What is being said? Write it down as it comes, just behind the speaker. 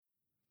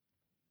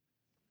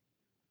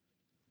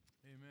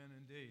Amen,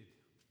 indeed.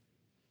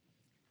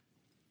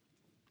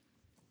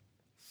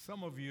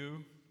 Some of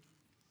you,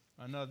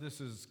 I know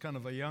this is kind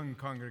of a young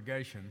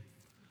congregation,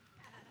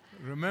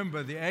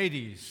 remember the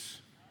 80s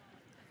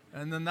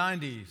and the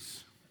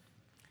 90s.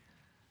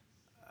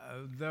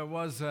 There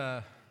was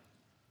a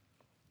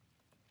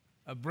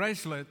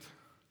bracelet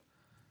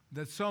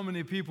that so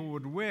many people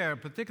would wear,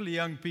 particularly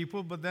young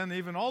people, but then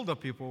even older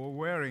people were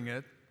wearing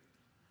it.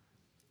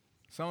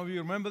 Some of you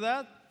remember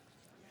that?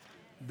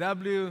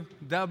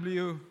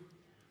 WW.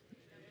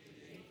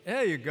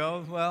 There you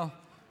go. Well,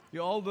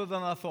 you're older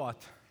than I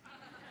thought.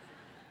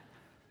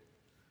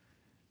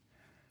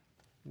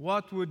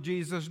 What would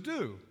Jesus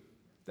do?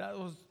 That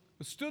was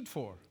it stood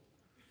for.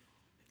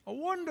 A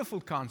wonderful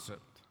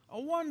concept,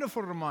 a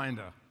wonderful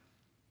reminder.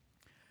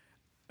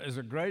 It's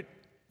a great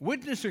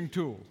witnessing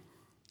tool.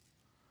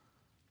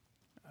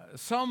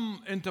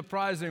 Some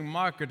enterprising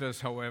marketers,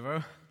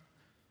 however,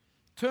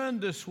 turned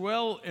this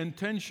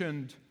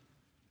well-intentioned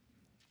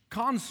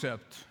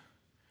concept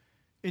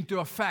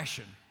into a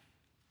fashion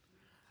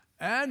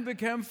and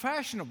became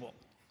fashionable.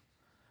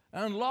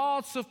 And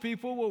lots of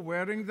people were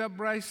wearing the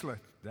bracelet,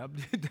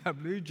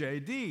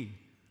 WWJD.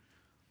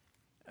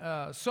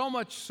 So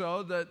much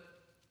so that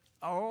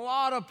a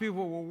lot of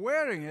people were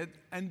wearing it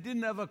and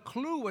didn't have a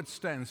clue what it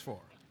stands for.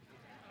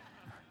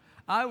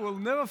 I will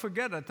never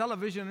forget a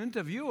television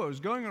interviewer who's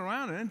going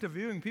around and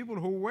interviewing people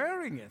who are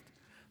wearing it.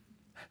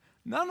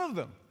 None of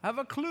them have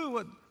a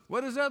clue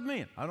what does that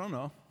mean? I don't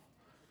know.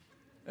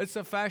 It's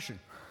a fashion.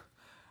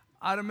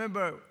 I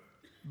remember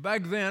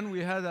back then we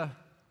had a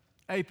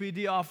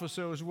APD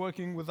officer who was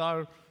working with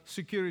our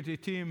security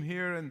team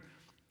here,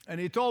 and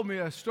he told me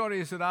a story.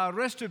 He said, I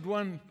arrested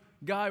one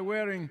guy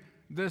wearing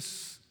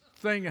this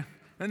thing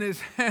in his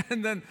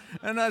hand,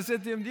 and I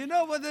said to him, do you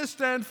know what this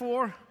stands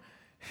for?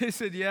 He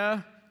said,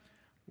 yeah,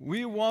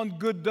 we want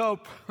good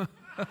dope.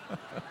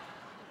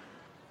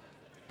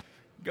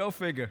 Go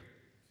figure.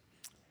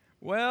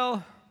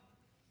 Well,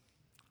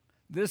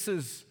 this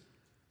is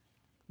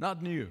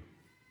not new.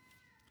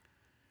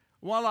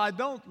 While I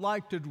don't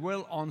like to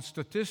dwell on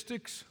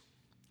statistics,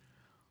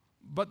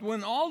 but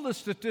when all the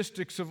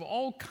statistics of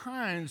all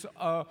kinds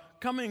are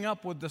coming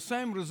up with the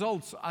same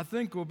results, I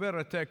think we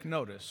better take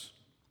notice.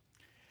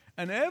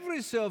 And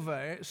every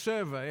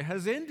survey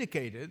has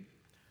indicated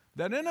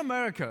that in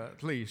America,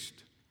 at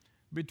least,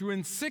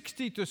 between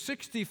 60 to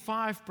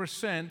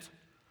 65%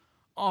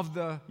 of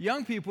the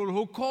young people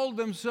who call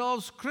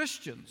themselves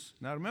Christians,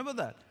 now remember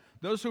that,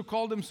 those who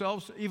call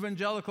themselves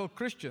evangelical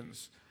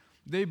Christians,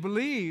 they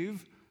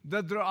believe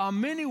that there are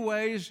many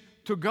ways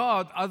to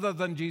God other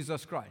than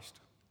Jesus Christ.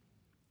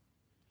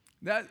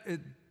 That it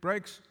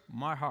breaks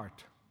my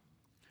heart.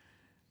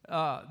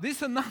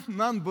 These are not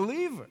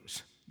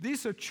non-believers.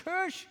 These are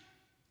church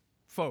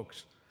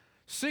folks.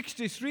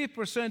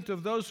 63%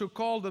 of those who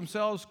call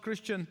themselves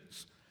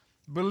Christians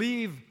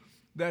believe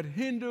that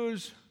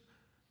Hindus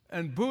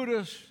and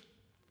Buddhists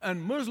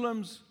and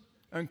Muslims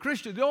and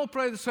Christians, they all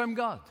pray the same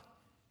God.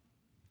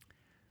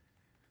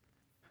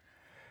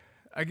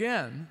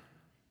 Again,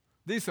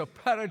 these are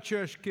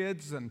parachurch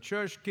kids and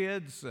church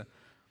kids.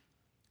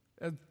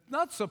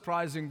 Not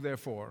surprising,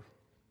 therefore,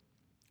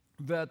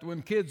 that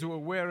when kids were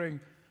wearing,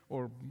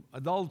 or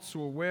adults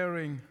were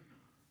wearing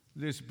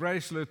this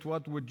bracelet,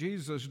 what would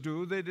Jesus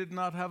do? They did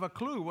not have a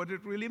clue what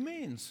it really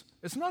means.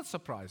 It's not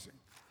surprising.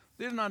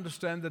 They didn't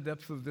understand the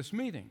depth of this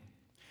meaning.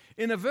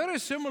 In a very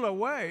similar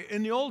way,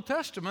 in the Old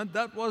Testament,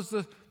 that was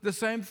the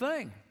same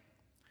thing.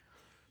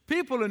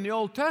 People in the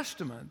Old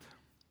Testament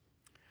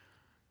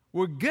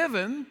were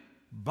given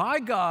by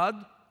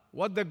God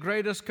what the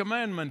greatest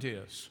commandment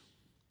is.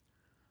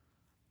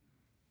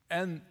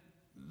 And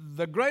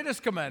the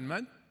greatest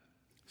commandment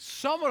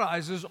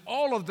summarizes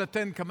all of the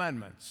 10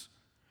 commandments.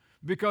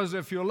 Because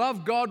if you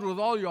love God with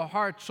all your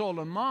heart,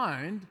 soul, and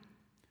mind,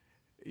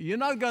 you're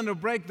not going to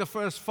break the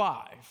first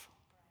 5.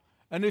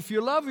 And if you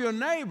love your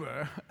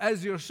neighbor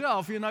as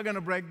yourself, you're not going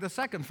to break the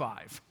second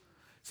 5.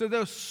 So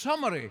there's a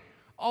summary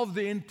of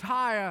the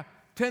entire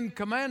 10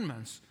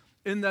 commandments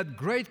in that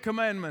great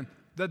commandment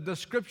that the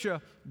Scripture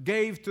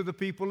gave to the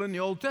people in the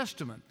Old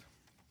Testament.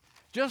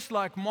 Just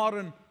like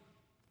modern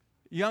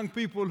young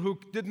people who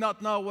did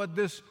not know what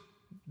this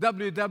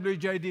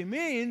WWJD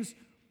means,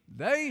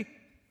 they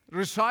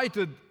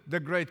recited the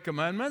great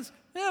commandments.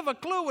 They have a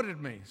clue what it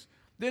means.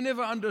 They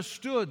never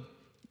understood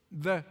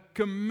the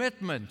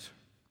commitment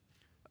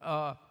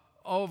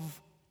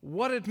of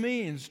what it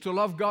means to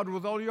love God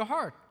with all your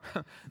heart.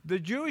 The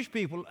Jewish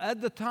people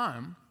at the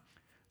time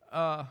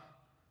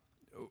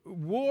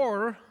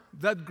wore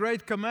that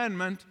great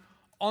commandment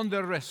on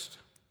their wrist.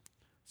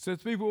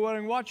 Since people were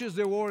wearing watches,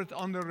 they wore it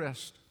on their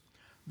wrist.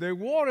 They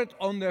wore it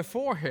on their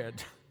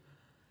forehead,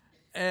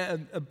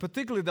 and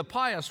particularly the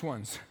pious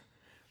ones.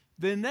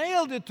 They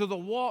nailed it to the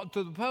wall,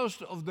 to the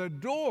post of their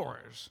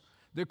doors.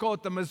 They call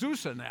it the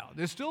mezuzah now.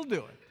 They still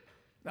do it.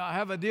 Now, I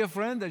have a dear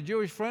friend, a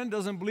Jewish friend,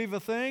 doesn't believe a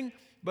thing,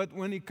 but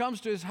when he comes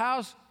to his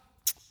house,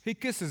 he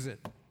kisses it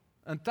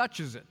and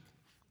touches it.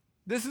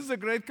 This is a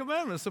great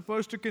commandment. It's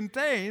supposed to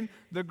contain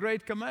the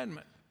great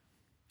commandment.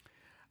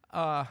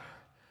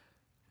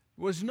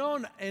 was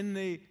known in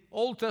the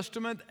Old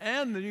Testament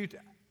and the New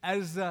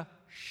as the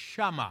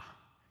Shama.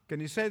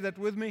 Can you say that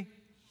with me?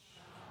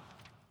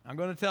 I'm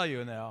going to tell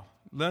you now.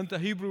 Learn the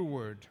Hebrew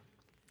word.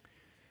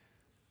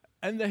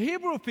 And the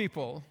Hebrew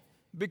people,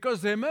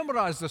 because they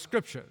memorize the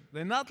Scripture,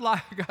 they're not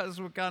like us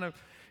who kind of,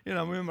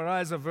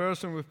 memorize a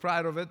verse and we're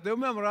proud of it. They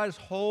memorize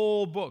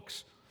whole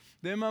books.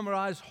 They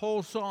memorize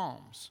whole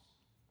Psalms.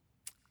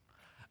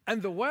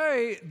 And the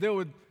way they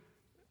would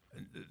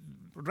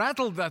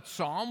rattle that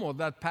psalm or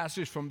that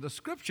passage from the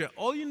Scripture,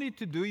 all you need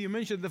to do, you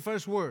mention the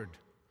first word,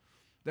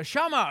 the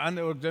Shama, and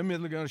they would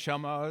immediately go,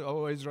 Shama,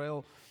 O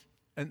Israel,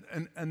 and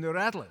they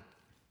rattle it.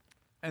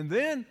 And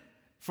then,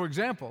 for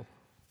example,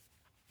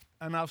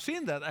 and I've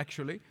seen that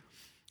actually,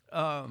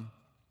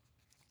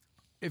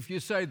 if you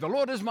say, the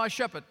Lord is my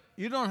shepherd,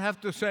 you don't have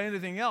to say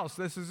anything else.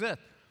 This is it.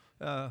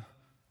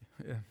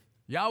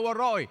 Yahweh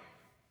Roi.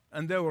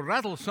 And they will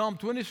rattle Psalm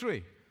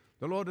 23.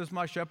 The Lord is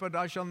my shepherd,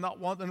 I shall not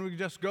want, and we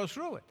just go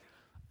through it.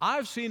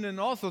 I've seen in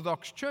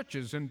Orthodox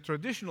churches, in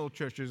traditional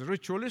churches,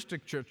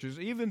 ritualistic churches,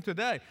 even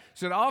today,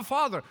 said, Our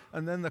Father,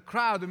 and then the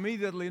crowd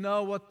immediately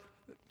know what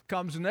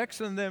comes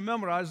next, and they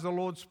memorize the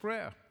Lord's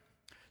Prayer.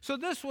 So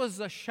this was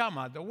the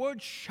Shama. The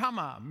word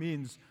Shama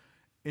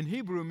in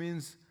Hebrew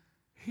means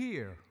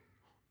hear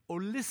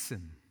or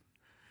listen.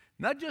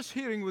 Not just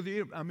hearing with the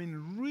ear,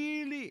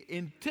 really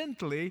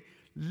intently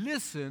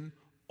listen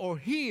or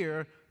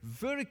hear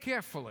very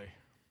carefully.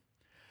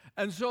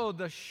 And so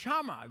the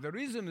Shama, the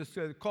reason is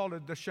to call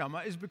it the Shama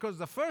is because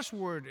the first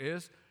word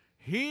is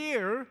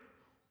hear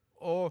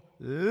or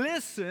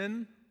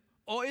listen,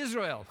 O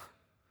Israel.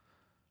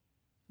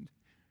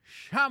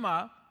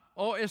 Shama,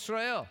 O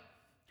Israel.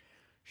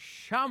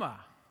 Shama.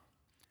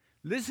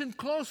 Listen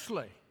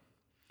closely.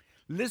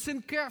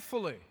 Listen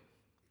carefully.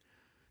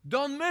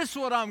 Don't miss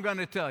what I'm going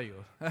to tell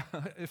you,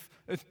 if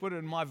it's put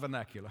in my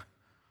vernacular.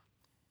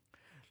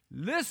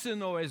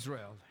 Listen, O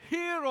Israel.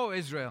 Hear, O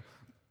Israel.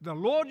 The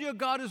Lord your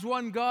God is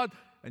one God,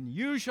 and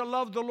you shall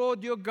love the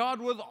Lord your God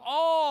with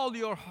all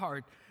your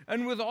heart,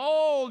 and with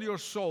all your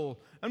soul,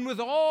 and with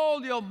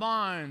all your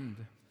mind,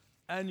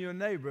 and your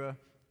neighbor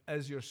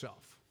as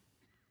yourself.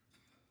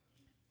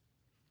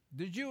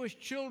 The Jewish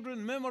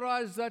children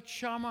memorized that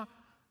Shama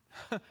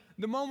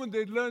the moment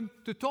they learned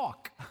to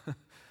talk.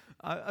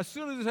 As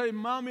soon as they say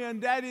mommy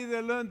and daddy,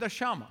 they learned the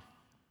Shama.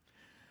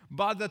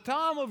 By the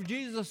time of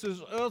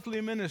Jesus'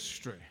 earthly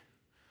ministry,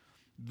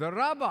 the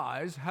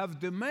rabbis have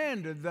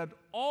demanded that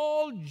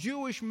all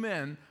Jewish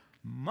men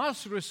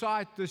must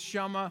recite the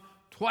Shema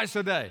twice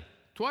a day.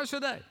 Twice a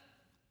day.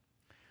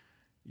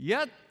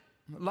 Yet,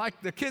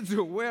 like the kids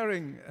who are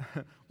wearing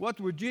What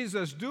Would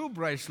Jesus Do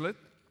bracelet,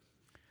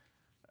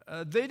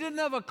 they didn't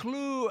have a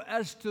clue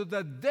as to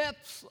the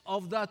depth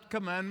of that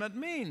commandment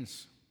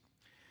means.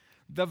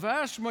 The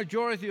vast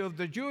majority of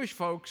the Jewish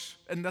folks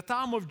in the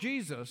time of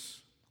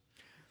Jesus,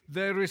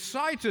 they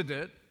recited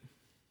it,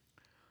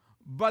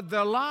 but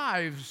their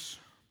lives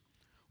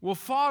were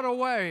far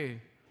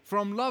away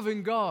from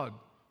loving God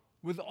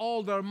with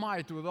all their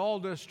might, with all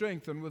their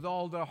strength, and with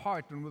all their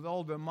heart, and with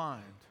all their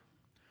mind.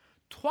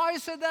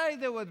 Twice a day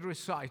they would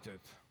recite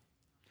it.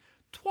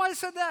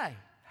 Twice a day.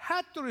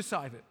 Had to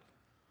recite it.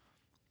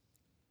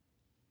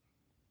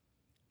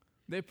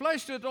 They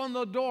placed it on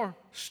the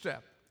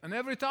doorstep, and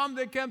every time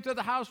they came to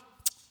the house,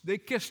 they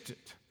kissed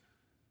it.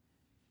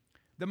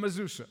 The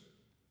mezuzah.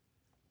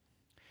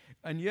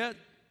 And yet,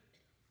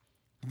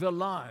 their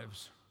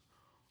lives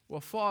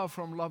were far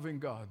from loving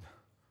God,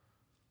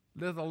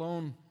 let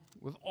alone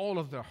with all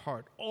of their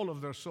heart, all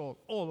of their soul,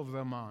 all of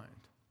their mind.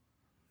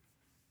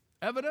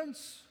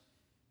 Evidence?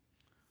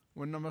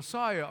 When the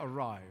Messiah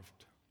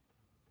arrived,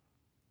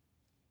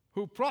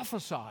 who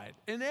prophesied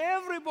in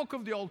every book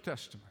of the Old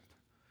Testament,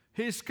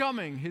 He's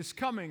coming, He's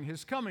coming,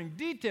 He's coming,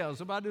 details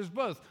about His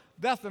birth,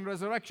 death, and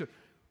resurrection.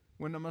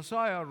 When the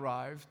Messiah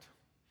arrived,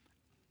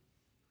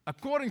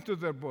 according to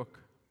their book,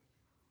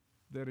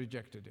 they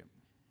rejected Him.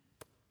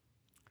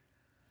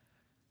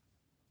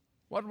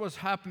 What was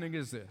happening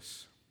is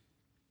this.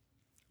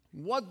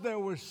 What they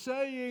were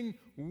saying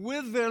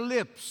with their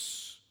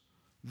lips,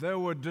 they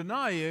were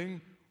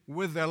denying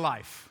with their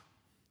life.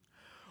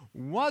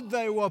 What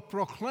they were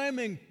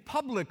proclaiming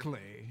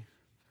publicly,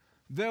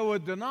 they were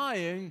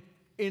denying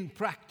in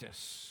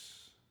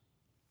practice.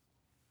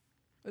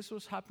 This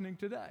was happening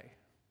today.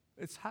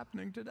 It's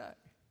happening today.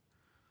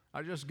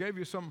 I just gave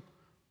you some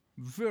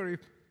very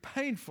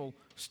painful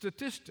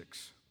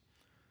statistics.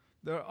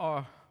 There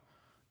are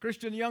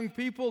Christian young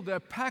people, they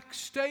pack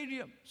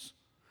stadiums,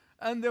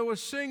 and they will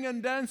sing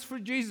and dance for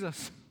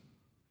Jesus.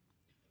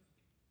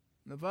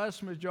 The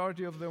vast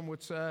majority of them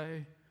would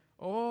say,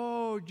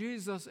 oh,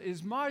 Jesus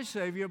is my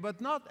Savior, but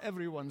not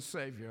everyone's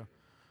Savior.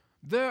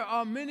 There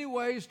are many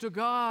ways to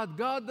God.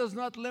 God does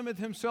not limit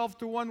Himself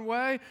to one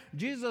way.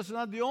 Jesus is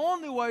not the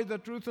only way, the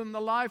truth, and the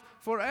life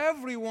for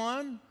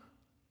everyone.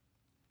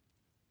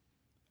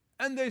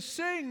 And they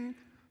sing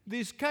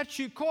these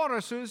catchy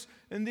choruses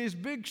in these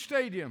big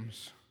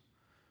stadiums.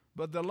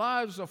 But their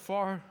lives are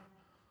far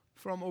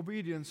from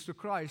obedience to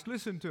Christ.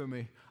 Listen to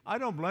me. I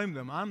don't blame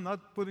them. I'm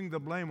not putting the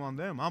blame on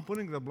them. I'm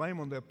putting the blame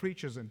on their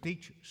preachers and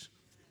teachers.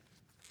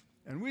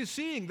 And we're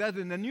seeing that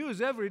in the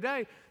news every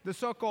day, the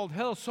so-called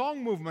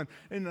Hillsong movement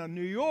in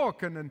New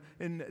York and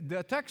in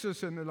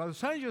Texas and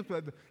Los Angeles.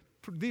 But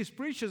these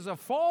preachers are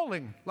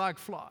falling like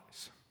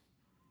flies.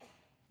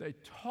 They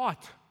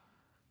taught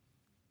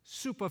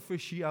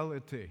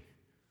superficiality,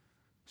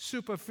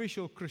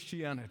 superficial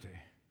Christianity,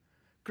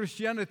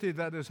 Christianity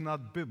that is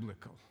not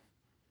biblical.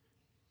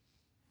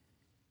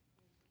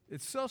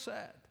 It's so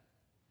sad.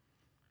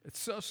 It's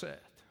so sad.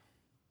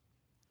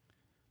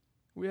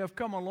 We have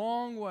come a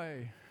long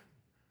way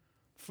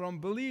from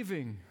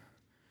believing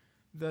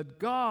that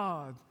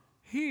God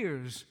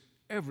hears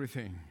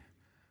everything,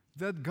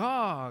 that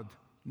God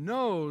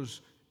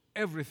knows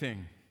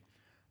everything,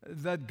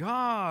 that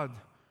God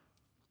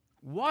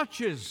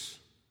watches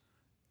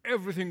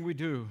everything we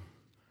do.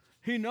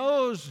 He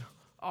knows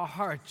our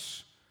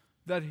hearts,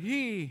 that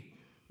He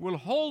will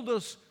hold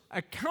us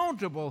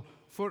accountable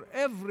for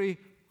every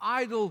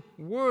idle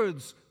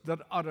words that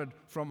uttered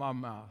from our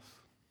mouth.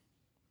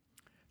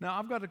 Now,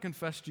 I've got to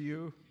confess to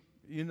you,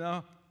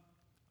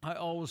 I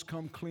always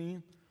come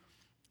clean.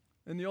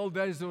 In the old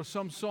days, there were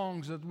some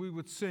songs that we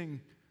would sing,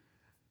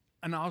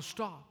 and I'll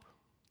stop.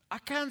 I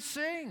can't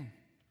sing.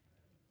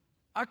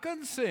 I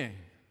couldn't sing.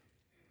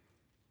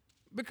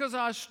 Because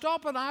I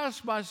stop and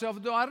ask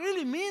myself, do I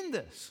really mean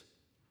this?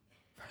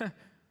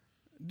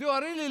 Do I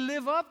really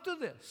live up to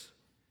this?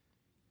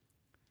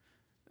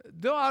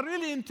 Do I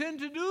really intend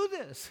to do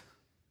this?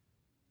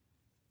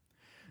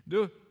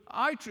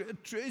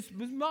 Is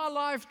my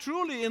life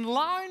truly in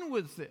line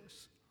with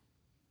this?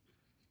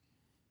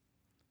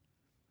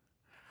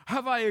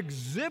 Have I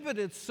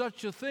exhibited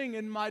such a thing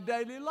in my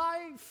daily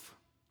life?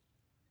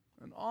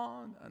 And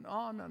on and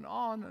on and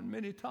on, and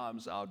many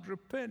times I would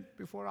repent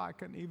before I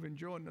can even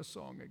join the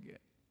song again.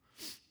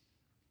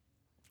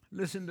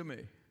 Listen to me.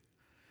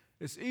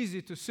 It's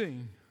easy to sing.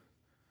 In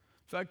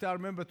fact, I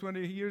remember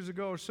 20 years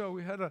ago or so,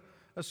 we had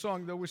a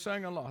song that we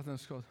sang a lot, and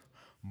it's called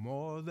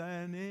More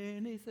Than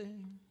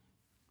Anything,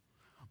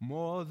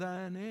 More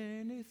Than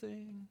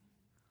Anything,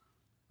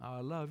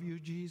 I Love You,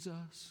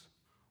 Jesus,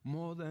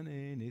 More Than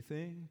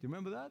Anything. Do you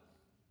remember that?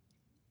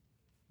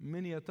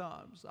 Many a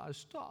times I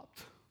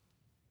stopped.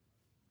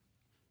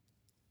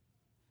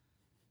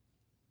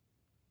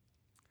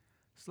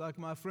 It's like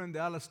my friend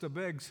Alistair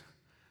Beggs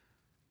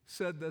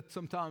said that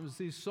sometimes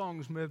these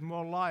songs made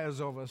more liars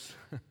of us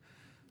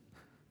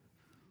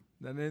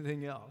than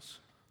anything else.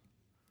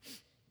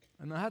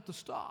 And I had to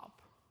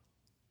stop.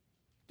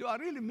 Do I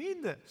really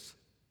mean this?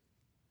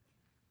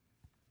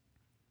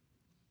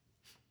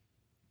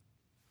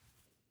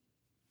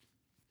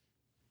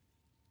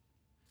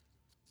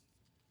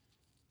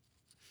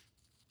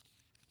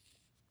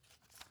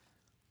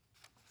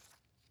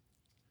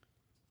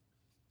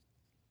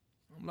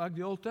 I'm like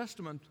the Old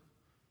Testament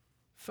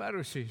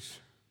Pharisees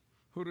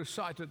who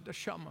recited the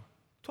Shema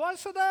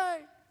twice a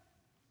day.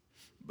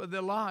 But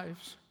their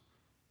lives,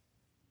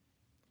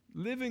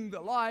 living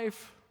the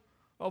life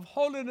of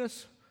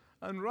holiness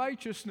and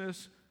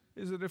righteousness,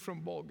 is a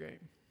different ballgame.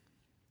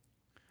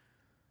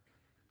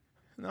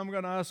 And I'm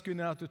going to ask you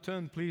now to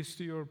turn, please,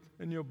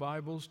 in your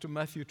Bibles to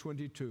Matthew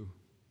 22.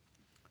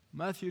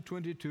 Matthew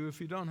 22.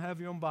 If you don't have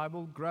your own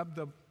Bible, grab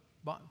the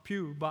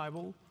Pew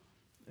Bible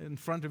in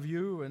front of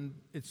you, and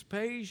it's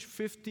page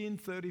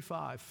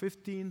 1535.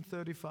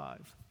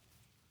 1535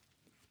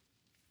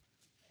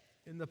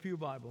 in the Pew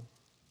Bible.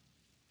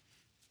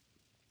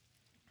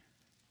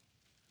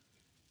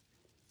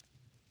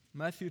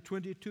 Matthew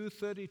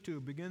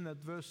 22:32. Begin at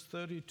verse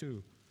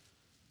 32.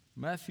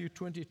 Matthew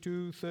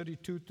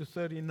 22:32 to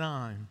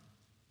 39.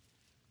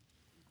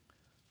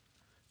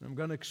 I'm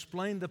going to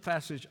explain the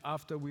passage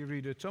after we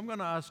read it. So I'm going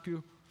to ask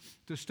you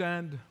to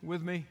stand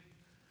with me,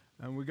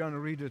 and we're going to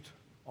read it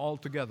all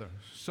together.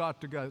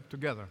 Start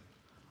together.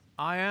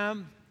 I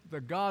am the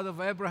God of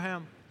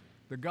Abraham,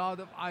 the God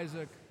of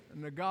Isaac,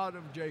 and the God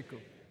of Jacob.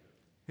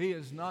 He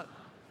is not.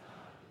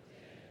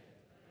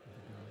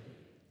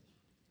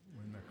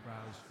 When the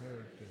crowds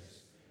heard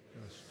this, they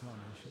were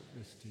astonished at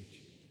this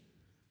teaching.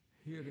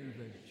 Hearing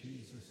that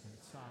Jesus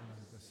had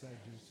silenced the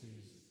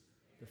Sadducees,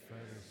 the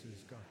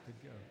Pharisees got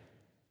together.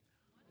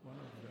 One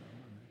of them,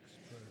 an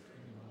expert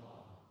in the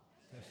law,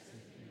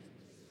 tested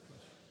Jesus'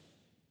 question.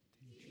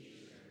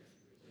 Teacher,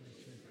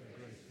 which is the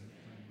great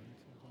commandment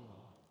of the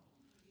law?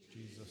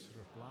 Jesus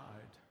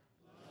replied,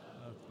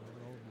 love the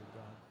Lord your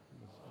God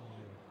with all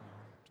your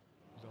heart,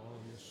 with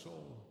all your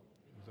soul,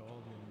 with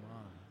all your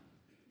mind.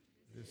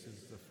 This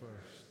is the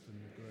first and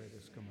the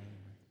greatest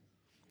commandment,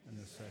 and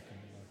the second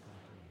like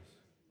unto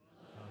us.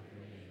 Love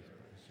your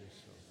neighbor as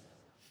yourself.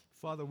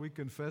 Father, we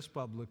confess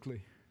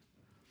publicly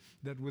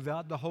that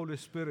without the Holy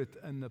Spirit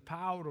and the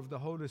power of the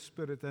Holy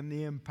Spirit and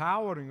the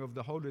empowering of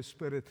the Holy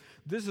Spirit,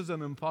 this is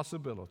an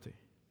impossibility.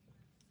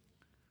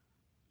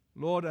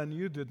 Lord, and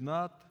you did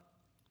not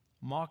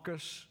mock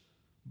us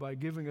by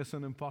giving us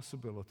an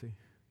impossibility,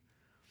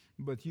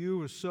 but you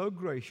were so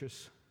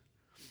gracious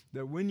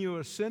that when you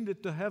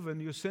ascended to heaven,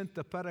 you sent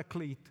the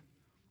Paraclete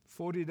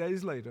 40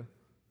 days later.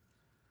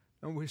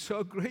 And we're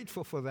so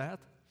grateful for that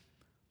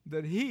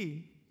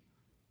He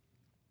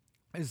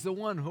is the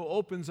one who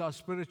opens our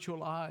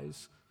spiritual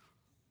eyes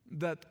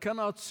that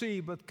cannot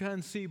see but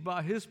can see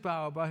by His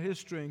power, by His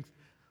strength,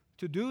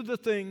 to do the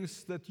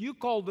things that You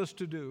called us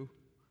to do.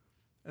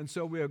 And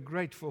so we are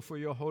grateful for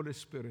Your Holy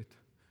Spirit.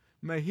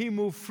 May He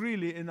move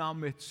freely in our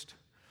midst.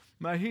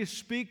 May He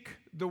speak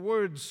the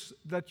words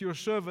that Your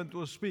servant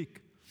will speak.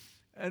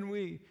 And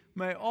we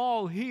may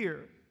all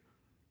hear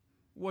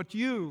what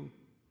You,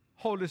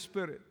 Holy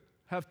Spirit,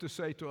 have to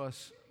say to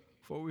us.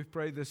 For we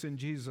pray this in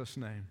Jesus'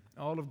 name.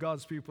 All of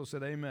God's people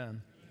said amen.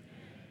 Amen.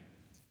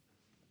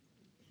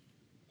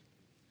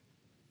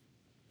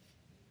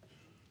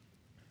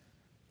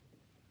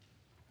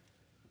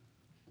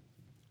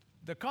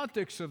 The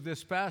context of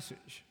this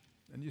passage,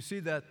 and you see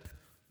that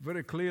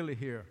very clearly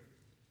here,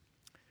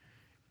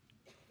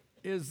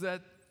 is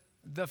that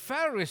the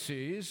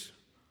Pharisees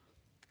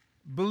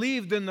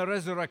believed in the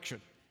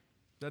resurrection,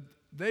 that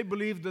they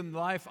believed in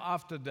life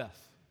after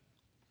death.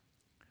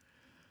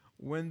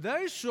 When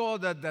they saw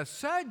that the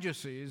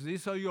Sadducees,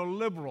 these are your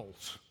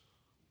liberals,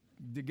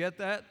 do you get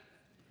that?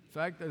 In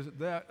fact,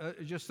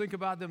 just think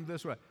about them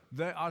this way.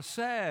 They are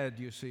sad,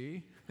 you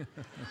see,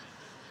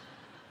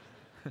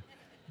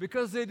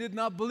 because they did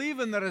not believe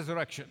in the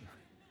resurrection.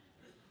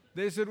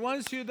 They said,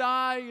 once you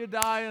die,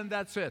 and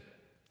that's it.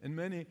 In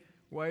many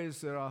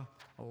ways, there are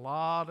a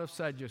lot of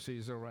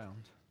Sadducees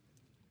around.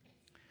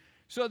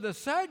 So the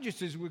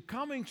Sadducees were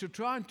coming to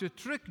trying to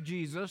trick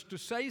Jesus to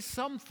say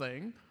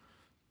something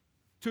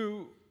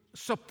to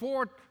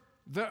support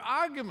their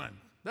argument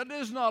that there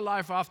is no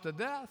life after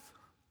death,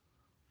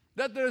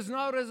 that there is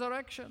no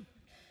resurrection.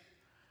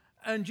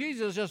 And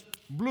Jesus just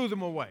blew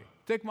them away.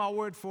 Take my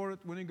word for it.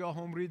 When you go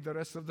home, read the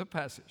rest of the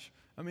passage.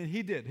 I mean,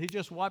 He did. He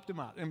just wiped them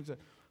out. And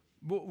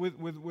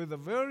with a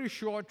very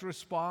short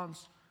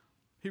response,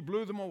 He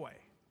blew them away.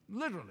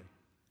 Literally,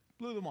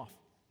 blew them off.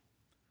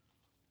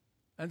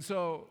 And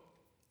so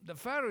the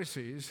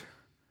Pharisees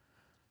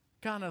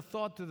kind of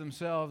thought to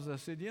themselves, they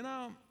said,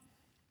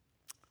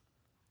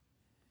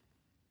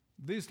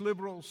 these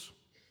liberals,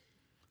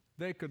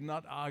 they could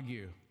not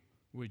argue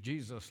with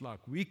Jesus like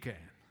we can.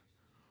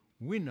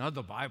 We know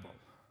the Bible.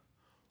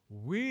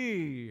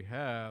 We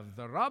have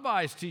the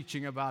rabbis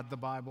teaching about the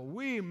Bible.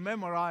 We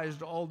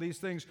memorized all these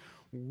things.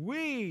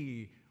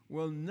 We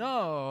will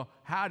know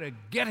how to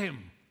get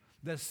Him.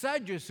 The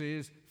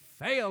Sadducees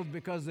failed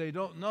because they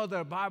don't know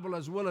their Bible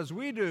as well as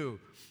we do.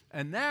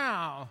 And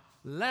now,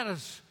 let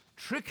us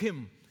trick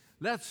Him.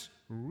 Let's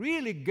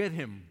really get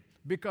Him,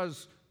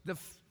 because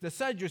the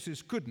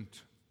Sadducees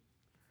couldn't.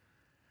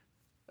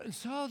 And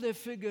so they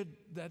figured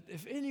that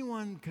if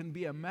anyone can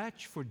be a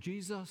match for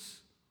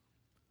Jesus,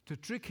 to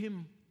trick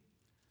Him,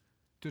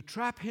 to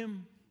trap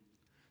Him,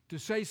 to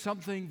say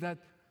something that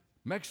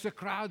makes the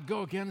crowd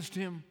go against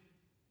Him,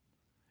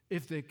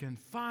 if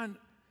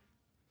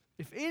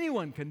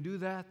anyone can do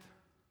that,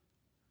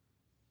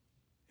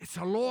 it's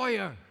a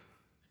lawyer.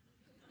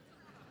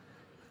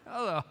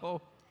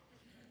 Hello.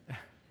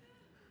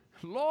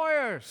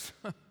 Lawyers.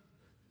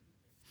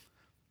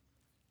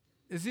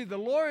 You see, the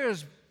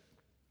lawyers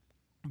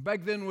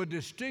back then were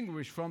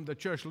distinguished from the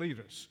church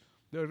leaders.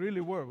 They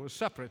really were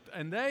separate.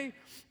 And they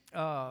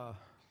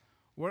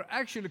were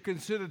actually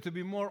considered to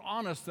be more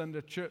honest than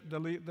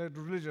the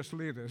religious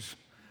leaders.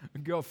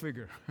 Go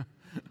figure.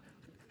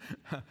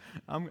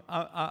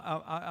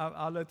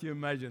 I'll let you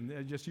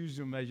imagine. Just use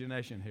your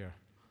imagination here.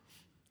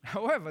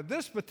 However,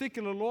 this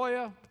particular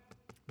lawyer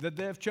that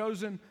they have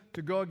chosen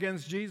to go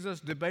against Jesus,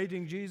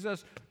 debating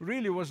Jesus,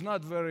 really was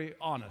not very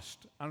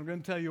honest. I'm going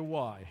to tell you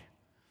why.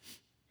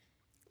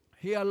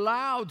 He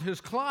allowed his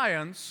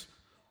clients,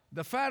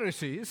 the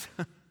Pharisees,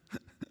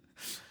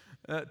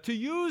 to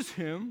use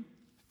him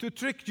to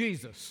trick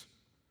Jesus.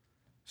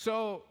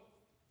 So,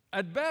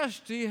 at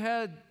best, he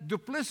had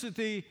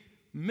duplicity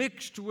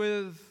mixed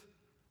with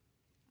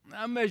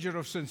a measure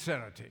of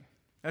sincerity.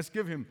 Let's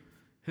give him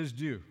his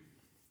due.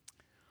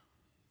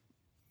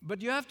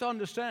 But you have to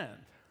understand,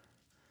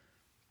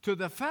 to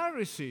the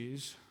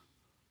Pharisees,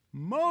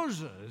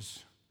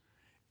 Moses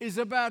is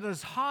about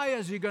as high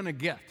as you're going to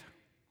get.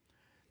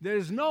 There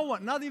is no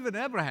one, not even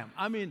Abraham.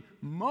 I mean,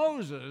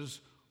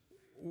 Moses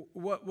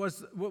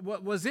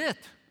was it.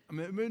 I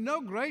mean,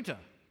 no greater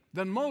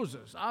than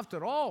Moses.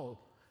 After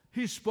all,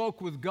 he spoke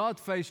with God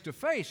face to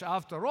face.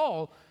 After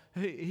all,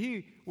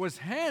 he was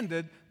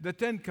handed the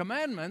Ten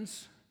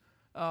Commandments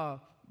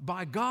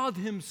by God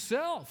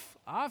Himself.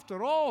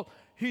 After all,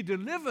 He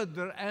delivered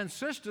their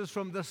ancestors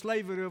from the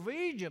slavery of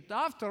Egypt.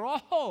 After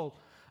all,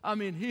 I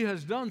mean, He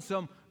has done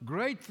some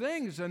great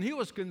things, and He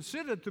was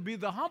considered to be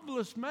the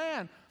humblest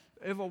man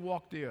ever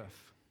walked the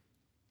earth.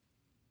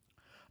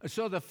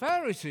 So the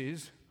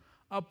Pharisees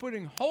are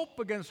putting hope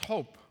against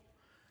hope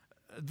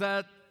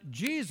that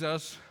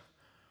Jesus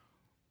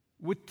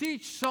would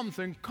teach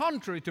something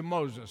contrary to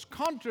Moses,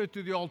 contrary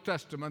to the Old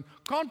Testament,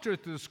 contrary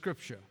to the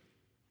Scripture.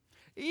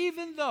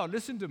 Even though,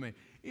 listen to me,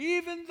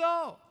 even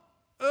though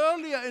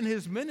earlier in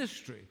His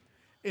ministry,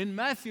 in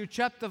Matthew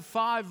chapter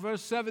 5,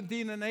 verse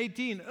 17 and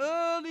 18,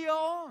 early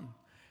on,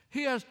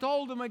 he has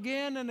told them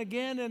again and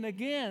again and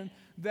again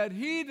that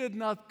he did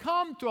not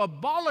come to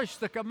abolish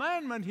the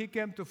commandment, he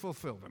came to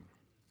fulfill them.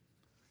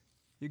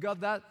 You got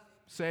that?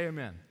 Say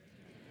amen. Amen.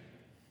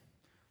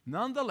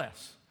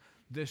 Nonetheless,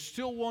 they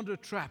still want to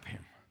trap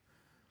him.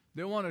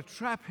 They want to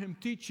trap him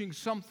teaching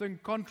something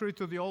contrary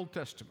to the Old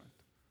Testament.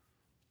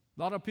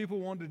 A lot of people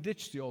want to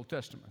ditch the Old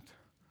Testament.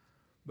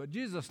 But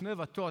Jesus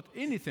never taught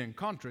anything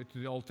contrary to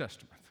the Old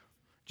Testament.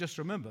 Just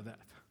remember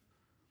that.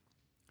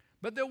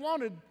 But they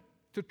wanted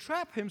to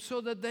trap him so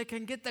that they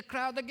can get the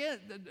crowd again,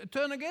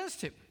 turn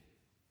against him.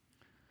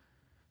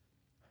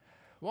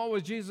 What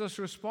was Jesus'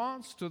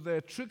 response to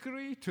their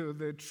trickery, to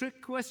their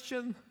trick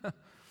question?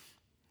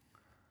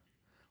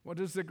 What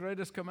is the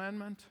greatest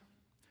commandment?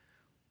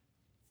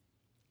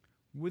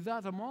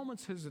 Without a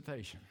moment's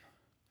hesitation,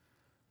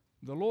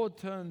 the Lord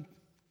turned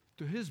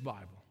to his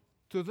Bible,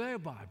 to their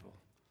Bible.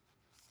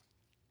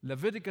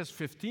 Leviticus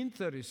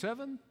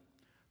 15:37,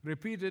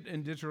 repeated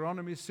in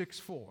Deuteronomy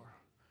 6:4,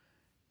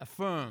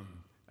 affirmed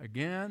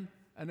again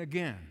and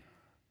again.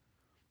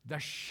 The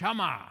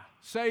Shema.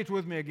 Say it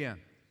with me again.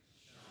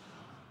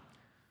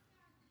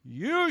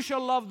 You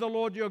shall love the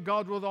Lord your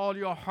God with all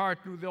your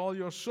heart, with all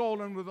your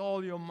soul, and with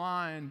all your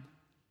mind.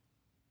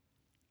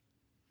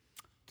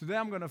 Today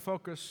I'm going to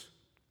focus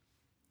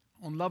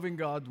on loving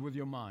God with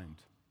your mind.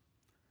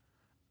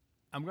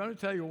 I'm going to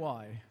tell you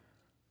why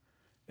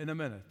in a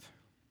minute.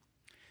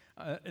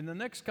 In the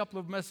next couple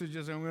of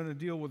messages, I'm going to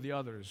deal with the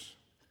others.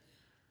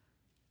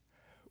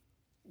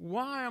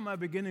 Why am I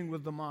beginning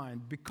with the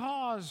mind?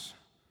 Because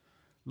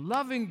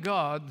loving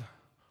God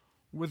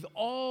with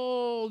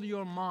all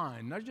your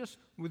mind, not just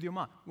with your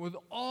mind, with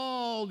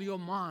all your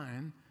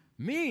mind,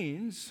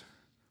 means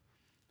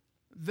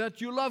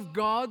that you love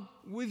God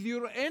with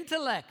your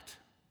intellect,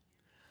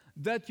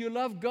 that you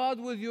love God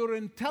with your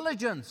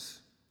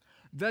intelligence,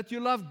 that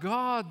you love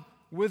God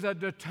with a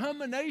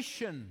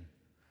determination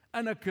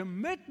and a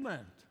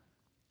commitment,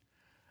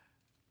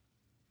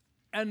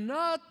 and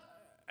not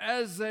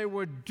as they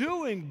were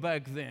doing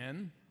back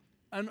then,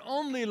 and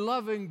only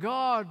loving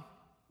God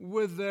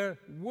with their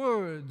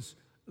words,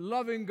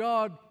 loving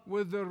God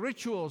with the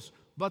rituals,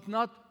 but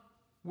not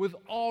with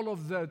all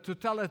of the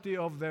totality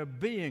of their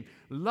being.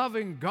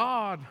 Loving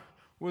God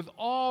with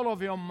all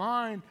of your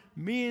mind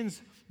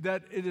means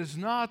that it is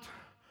not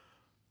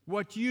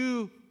what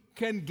you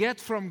can get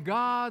from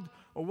God,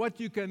 or what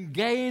you can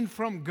gain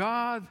from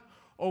God,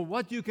 or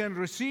what you can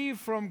receive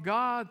from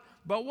God,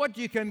 but what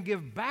you can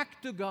give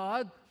back to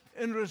God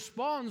in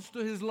response to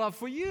His love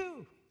for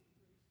you.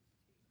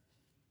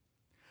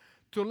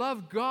 To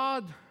love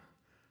God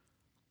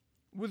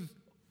with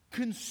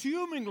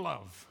consuming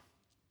love,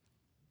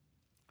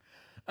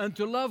 and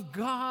to love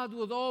God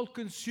with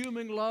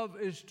all-consuming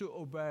love, is to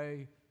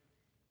obey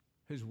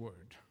His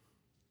word.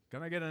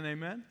 Can I get an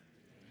amen? Amen.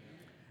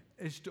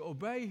 Is to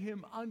obey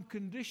Him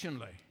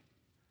unconditionally.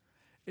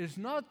 It's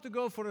not to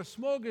go for a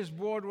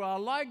smorgasbord where I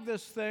like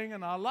this thing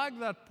and I like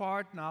that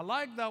part and I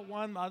like that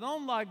one, I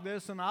don't like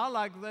this and I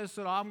like this,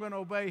 so I'm going to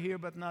obey here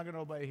but not going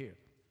to obey here.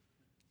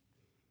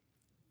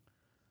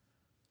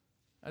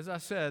 As I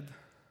said,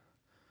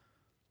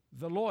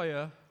 the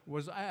lawyer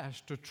was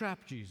asked to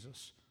trap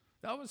Jesus.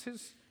 That was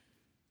his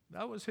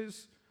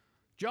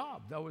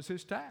job. That was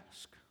his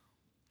task.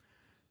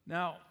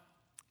 Now,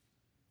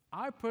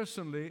 I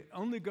personally,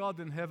 only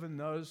God in heaven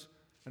knows,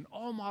 and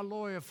all my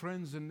lawyer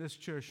friends in this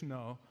church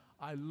know,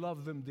 I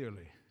love them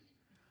dearly.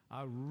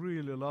 I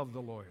really love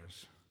the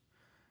lawyers.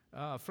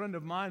 A friend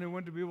of mine who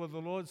went to be with the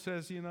Lord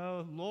says, you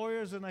know,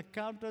 lawyers and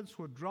accountants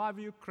will drive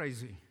you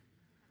crazy,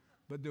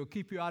 but they'll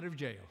keep you out of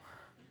jail.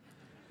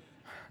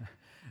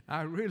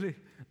 I really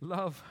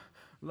love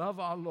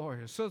our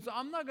lawyers. So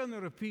I'm not going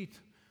to repeat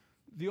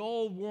the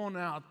old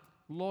worn-out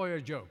lawyer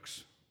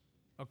jokes,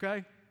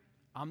 okay?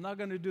 I'm not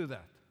going to do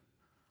that.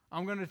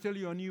 I'm going to tell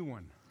you a new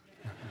one.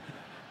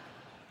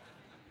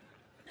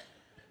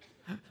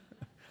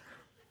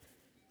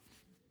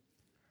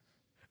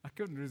 I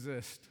couldn't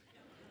resist.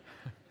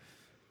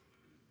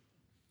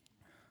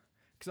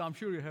 Because I'm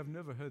sure you have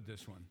never heard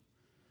this one.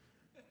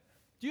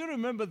 Do you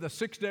remember the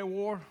Six-Day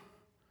War?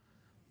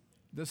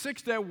 The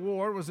Six-Day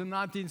War was in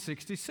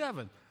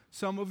 1967.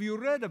 Some of you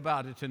read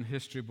about it in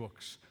history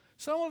books.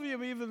 Some of you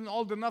are even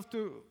old enough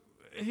to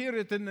hear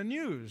it in the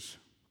news.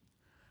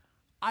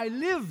 I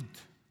lived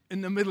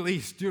in the Middle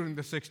East during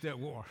the Six-Day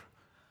War.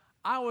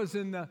 I was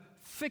in the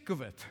thick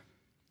of it.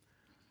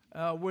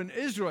 When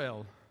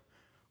Israel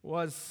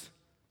was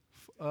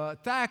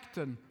attacked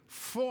and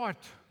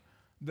fought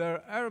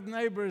their Arab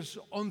neighbors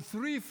on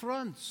 3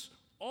 fronts,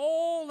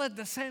 all at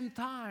the same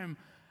time,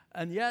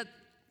 and yet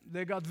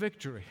they got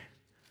victory.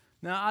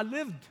 Now, I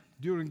lived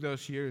during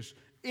those years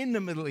in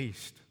the Middle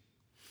East,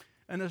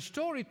 and a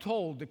story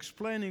told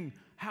explaining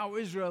how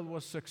Israel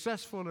was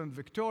successful and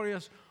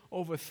victorious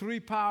over 3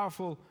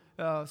 powerful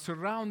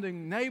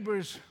surrounding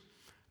neighbors,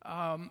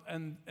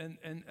 and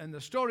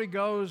the story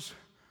goes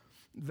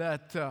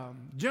that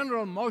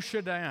General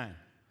Moshe Dayan,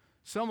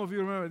 some of you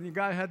remember the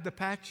guy had the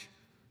patch.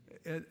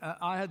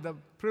 I had the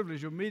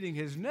privilege of meeting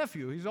his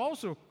nephew. He's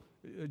also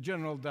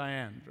General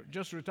Dayan,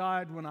 just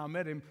retired when I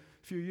met him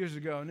a few years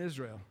ago in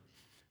Israel.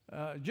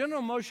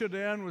 General Moshe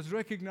Dayan was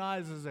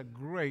recognized as a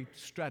great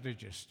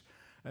strategist,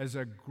 as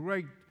a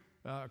great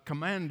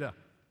commander.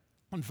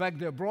 In fact,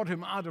 they brought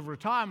him out of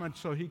retirement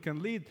so he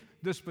can lead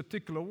this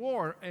particular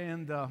war.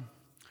 And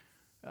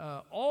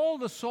all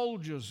the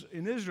soldiers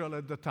in Israel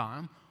at the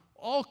time,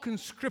 all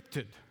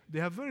conscripted. They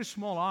have a very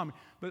small army,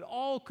 but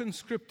all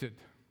conscripted.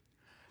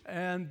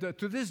 And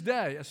to this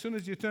day, as soon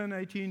as you turn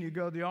 18, you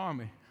go to the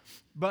army.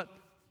 But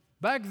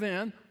back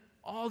then,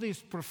 all these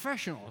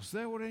professionals,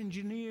 they were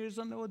engineers,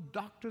 and they were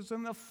doctors,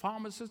 and they were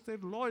pharmacists, they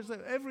were lawyers,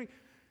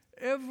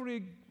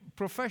 every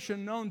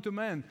profession known to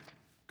man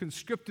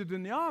conscripted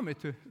in the army.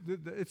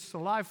 It's a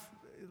life,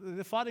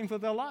 they're fighting for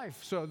their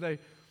life. So they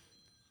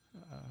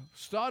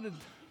started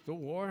the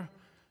war,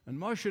 and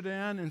Moshe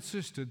Dayan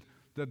insisted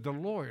that the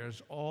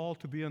lawyers all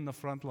to be on the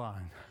front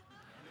line.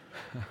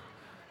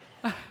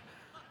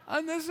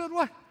 And they said,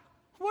 what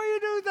are you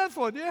doing that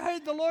for? Do you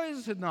hate the lawyers?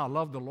 I said, no, I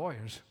love the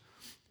lawyers.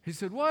 He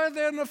said, why are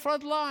they in the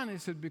front line? He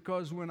said,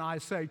 because when I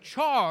say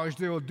charge,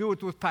 they will do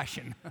it with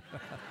passion.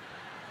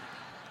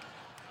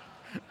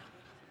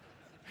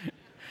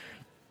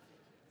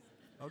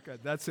 Okay,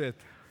 that's it.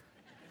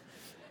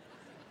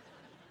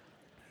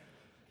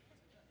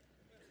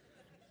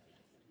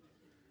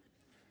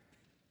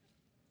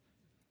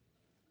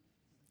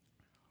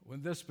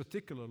 When this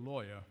particular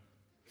lawyer,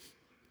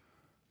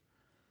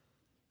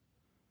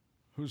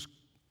 whose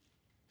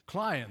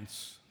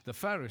clients, the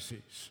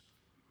Pharisees,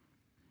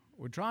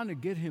 were trying to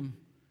get him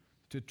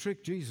to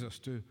trick Jesus,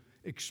 to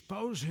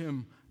expose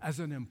him as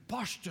an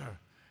impostor,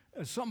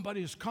 as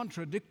somebody who's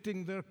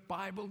contradicting their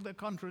Bible, they're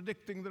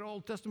contradicting their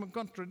Old Testament,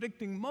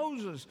 contradicting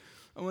Moses.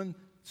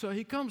 So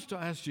he comes to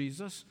ask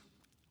Jesus,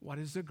 what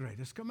is the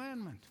greatest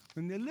commandment?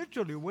 And they're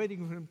literally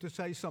waiting for him to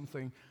say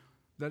something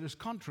that is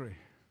contrary.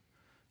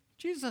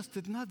 Jesus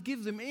did not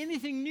give them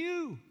anything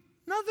new,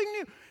 nothing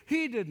new.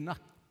 He did not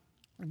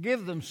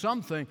give them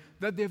something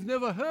that they've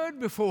never heard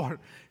before.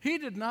 He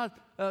did not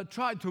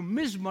try to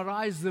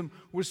mesmerize them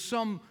with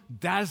some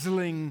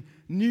dazzling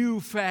new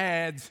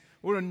fads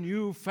or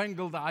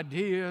newfangled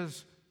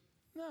ideas.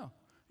 No.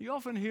 You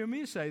often hear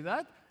me say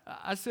that.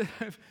 I said,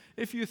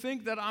 if you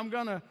think that I'm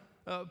going to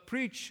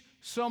preach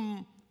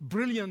some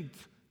brilliant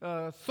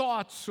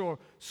thoughts or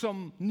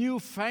some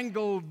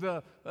newfangled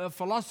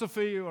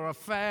philosophy or a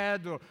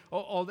fad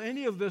or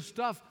any of this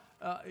stuff,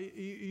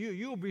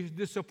 you'll be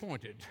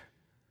disappointed.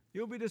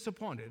 You'll be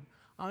disappointed.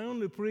 I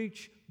only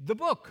preach the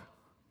book.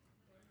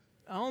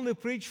 I only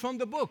preach from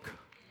the book.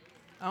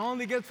 I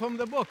only get from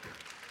the book.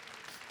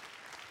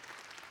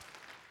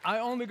 I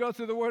only go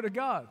to the Word of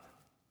God.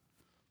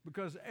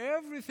 Because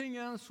everything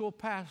else will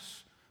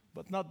pass,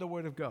 but not the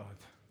Word of God.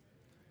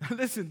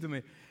 Listen to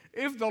me.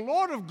 If the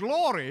Lord of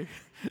glory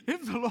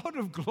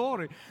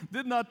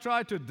did not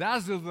try to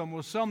dazzle them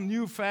with some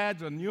new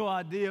fad or new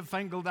idea,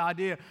 fangled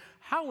idea,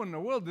 how in the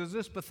world is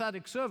this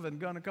pathetic servant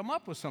going to come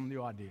up with some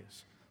new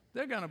ideas?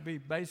 They're going to be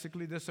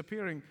basically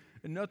disappearing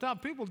in no time.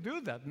 People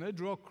do that, and they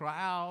draw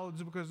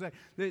crowds because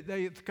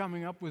they're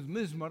coming up with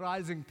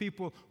mesmerizing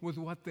people with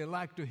what they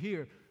like to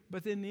hear.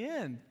 But in the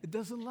end, it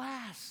doesn't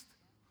last.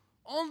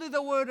 Only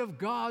the Word of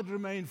God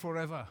remains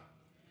forever.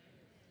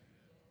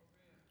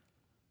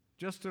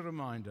 Just a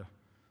reminder,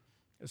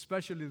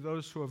 especially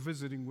those who are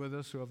visiting with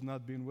us, who have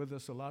not been with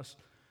us the last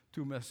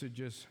two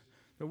messages,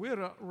 that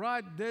we're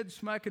right dead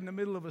smack in the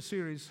middle of a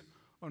series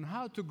on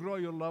how to grow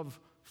your love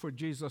for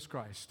Jesus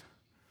Christ.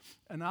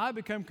 And I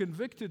became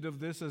convicted of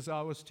this as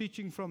I was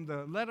teaching from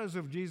the letters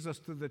of Jesus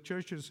to the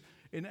churches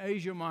in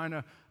Asia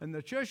Minor. And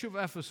the church of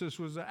Ephesus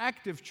was an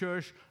active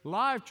church,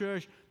 live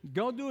church,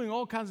 doing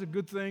all kinds of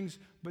good things.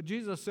 But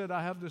Jesus said,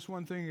 I have this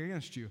one thing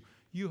against you.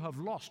 You have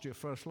lost your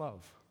first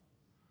love.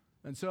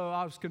 And so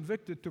I was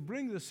convicted to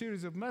bring this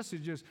series of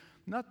messages.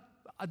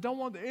 I don't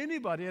want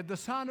anybody at the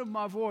sound of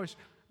my voice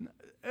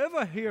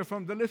ever hear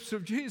from the lips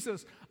of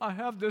Jesus, I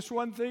have this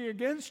one thing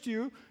against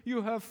you.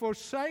 You have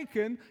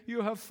forsaken,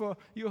 you have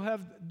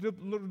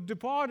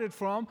departed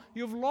from,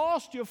 you've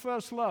lost your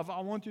first love.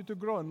 I want you to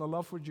grow in the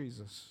love for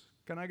Jesus.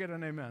 Can I get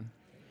an amen? Amen.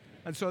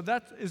 And so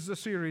that is the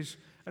series.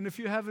 And if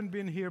you haven't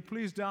been here,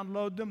 please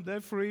download them. They're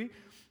free.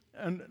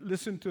 And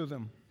listen to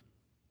them.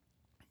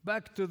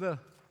 Back to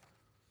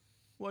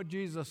what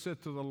Jesus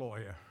said to the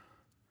lawyer.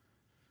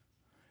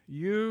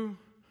 You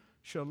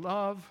shall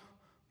love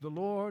the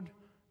Lord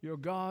your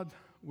God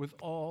with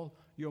all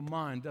your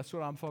mind. That's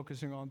what I'm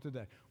focusing on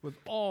today. With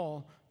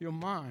all your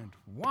mind.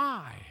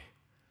 Why?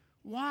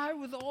 Why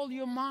with all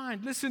your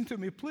mind? Listen to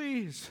me,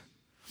 please.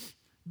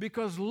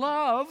 Because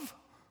love,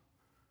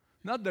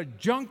 not the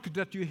junk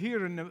that you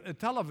hear in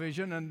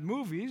television and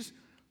movies,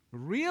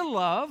 real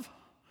love,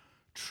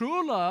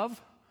 true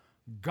love,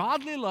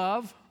 godly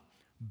love,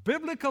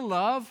 biblical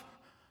love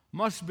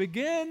must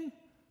begin,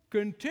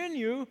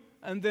 continue,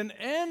 and then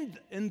end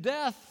in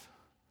death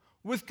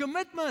with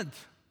commitment.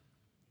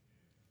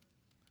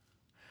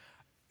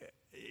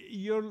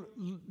 Your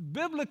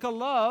biblical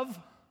love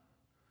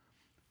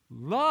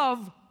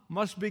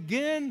must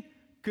begin,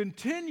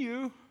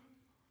 continue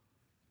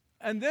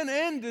and then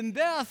end in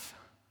death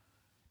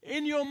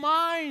in your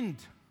mind,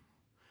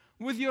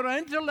 with your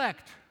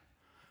intellect,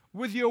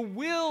 with your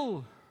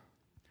will.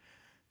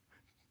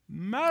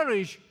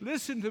 Marriage,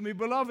 listen to me,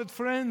 beloved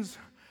friends,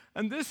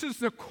 and this is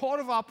the core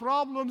of our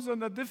problems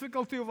and the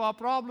difficulty of our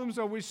problems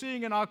that we're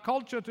seeing in our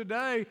culture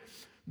today,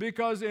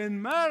 because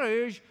in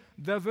marriage,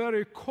 the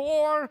very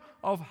core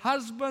of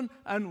husband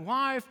and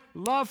wife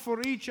love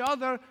for each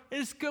other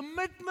is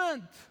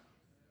commitment.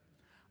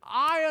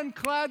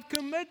 Ironclad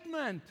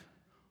commitment.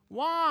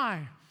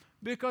 Why?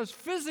 Because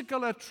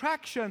physical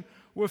attraction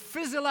will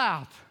fizzle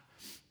out.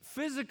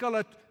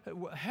 Physical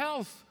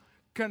health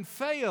can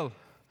fail.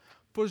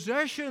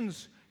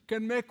 Possessions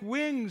can make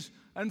wings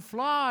and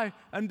fly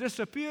and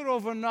disappear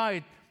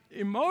overnight.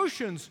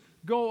 Emotions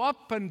go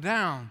up and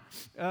down.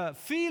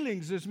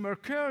 Feelings is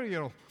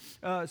mercurial.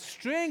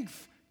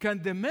 Strength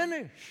can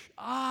diminish.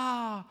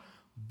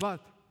 But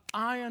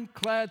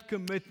ironclad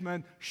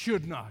commitment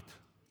should not.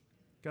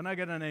 Can I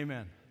get an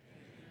amen?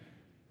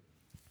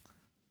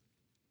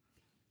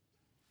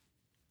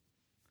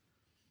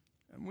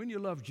 And when you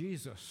love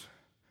Jesus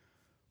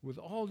with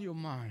all your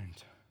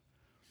mind,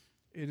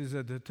 it is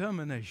a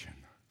determination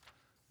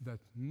that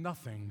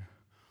nothing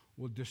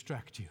will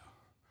distract you.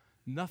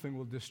 Nothing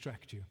will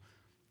distract you.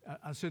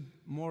 I said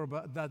more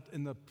about that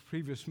in the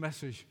previous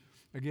message.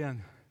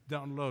 Again,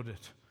 download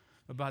it.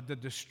 About the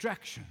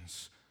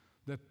distractions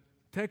that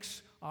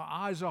takes our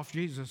eyes off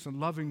Jesus and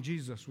loving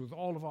Jesus with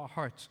all of our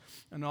hearts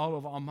and all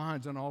of our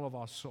minds and all of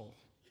our soul.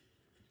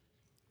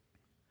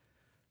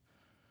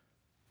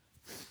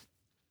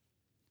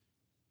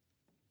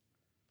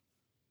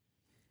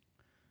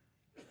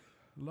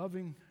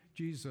 Loving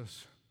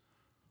Jesus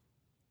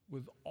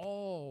with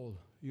all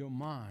your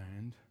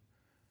mind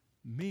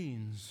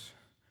means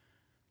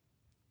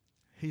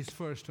He's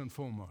first and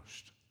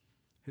foremost.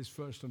 He's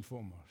first and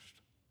foremost.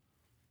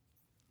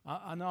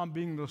 I know I'm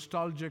being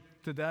nostalgic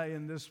today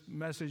in this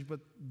message, but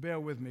bear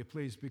with me,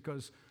 please,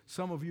 because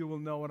some of you will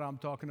know what I'm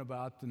talking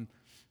about. And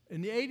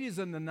in the 80s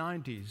and the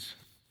 90s,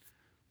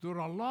 there were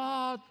a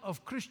lot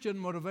of Christian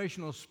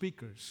motivational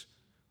speakers.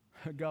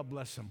 God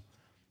bless them.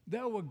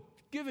 They were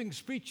giving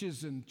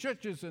speeches in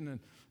churches and in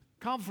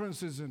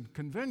conferences and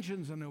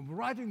conventions and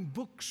writing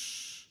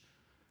books.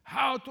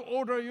 How to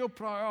order your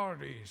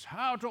priorities,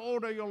 how to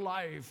order your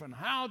life,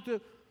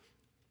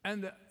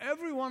 and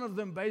every one of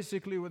them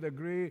basically would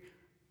agree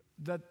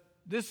that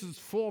this is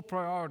 4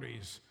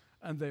 priorities,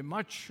 and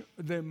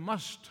they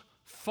must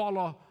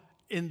follow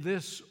in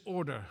this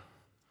order: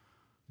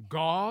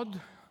 God,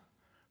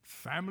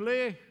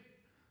 family,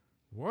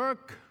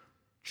 work,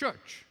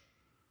 church.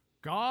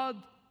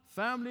 God,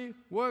 family,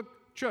 work,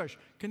 church.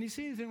 Can you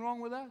see anything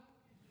wrong with that?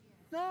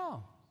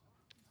 No.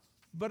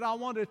 But I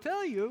want to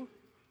tell you,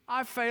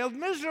 I failed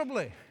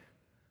miserably.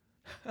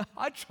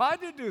 I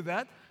tried to do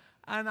that,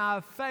 and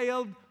I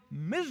failed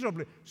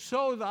miserably.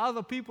 So the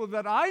other people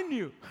that I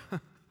knew.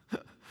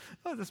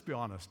 Let's be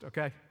honest,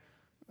 okay?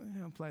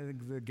 Play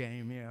the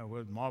game here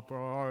with my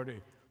priority.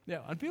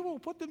 Yeah, and people will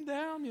put them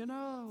down,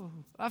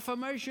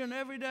 affirmation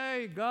every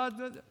day. God,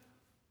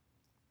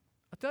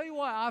 I tell you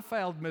why I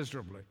failed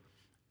miserably,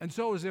 and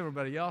so is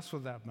everybody else for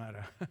that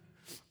matter.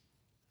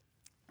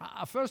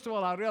 First of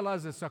all, I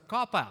realized it's a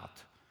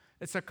cop-out.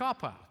 It's a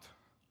cop-out.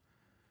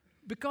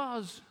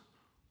 Because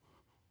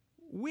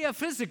we are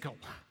physical.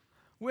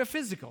 We're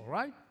physical,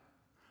 right?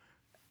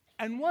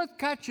 And what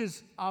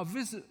catches our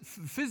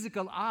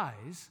physical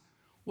eyes,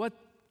 what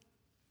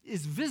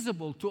is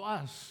visible to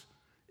us,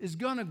 is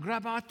going to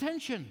grab our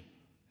attention.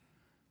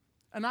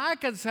 And I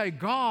can say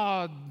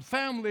God,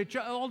 family,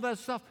 all that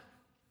stuff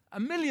a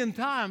million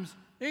times,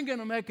 ain't going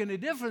to make any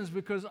difference,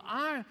 because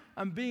I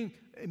am being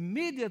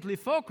immediately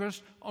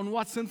focused on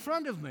what's in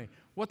front of me,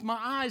 what my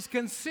eyes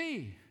can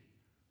see.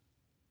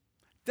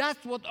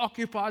 That's what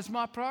occupies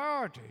my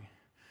priority.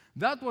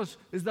 That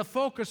is the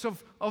focus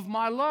of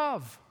my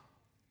love.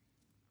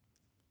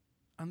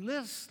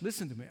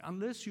 Listen to me,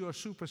 unless you are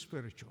super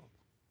spiritual,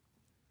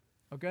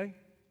 okay?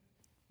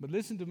 But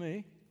listen to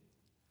me,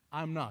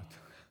 I'm not.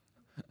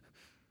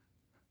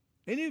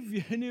 Any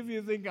of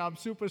you think I'm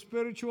super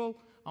spiritual?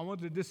 I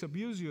want to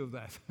disabuse you of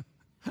that.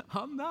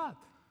 I'm not.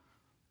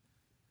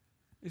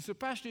 You say,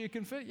 Pastor, you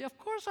confess? Yeah, of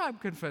course I'm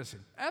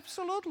confessing.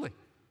 Absolutely.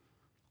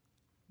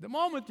 The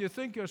moment you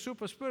think you're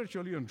super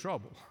spiritual, you're in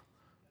trouble.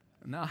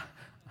 Now,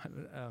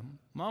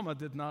 Mama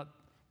did not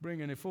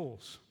bring any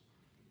fools.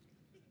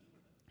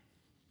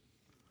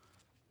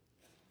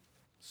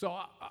 So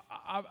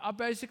I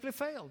basically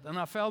failed, and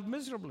I failed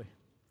miserably.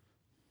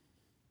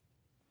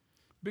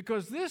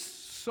 Because this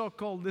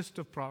so-called list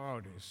of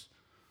priorities,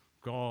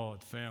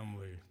 God,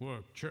 family,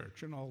 work,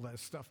 church, and all that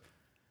stuff,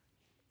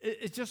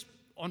 it's just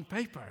on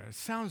paper. It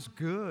sounds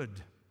good.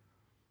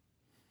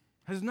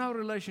 Has no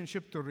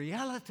relationship to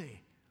reality.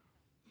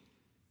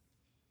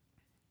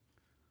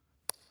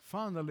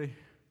 Finally,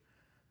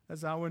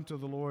 as I went to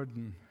the Lord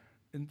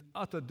in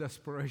utter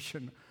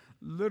desperation,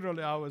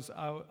 literally I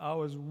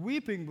was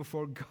weeping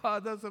before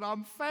God. I said,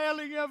 I'm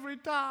failing every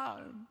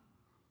time.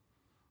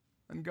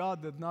 And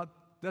God did not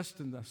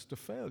destined us to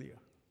failure.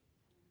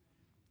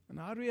 And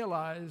I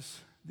realize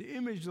the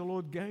image the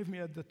Lord gave me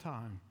at the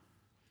time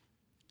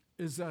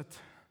is that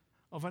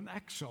of an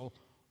axle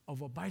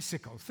of a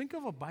bicycle. Think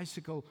of a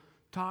bicycle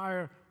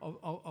tire,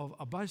 of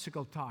a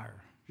bicycle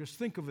tire. Just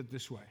think of it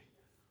this way.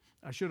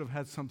 I should have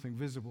had something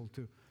visible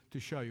to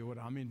show you what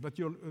I mean, but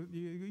you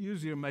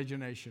use your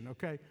imagination,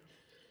 okay?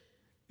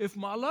 If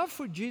my love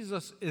for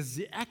Jesus is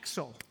the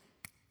axle,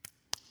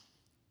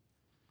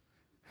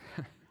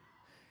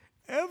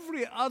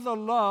 every other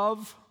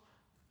love,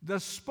 the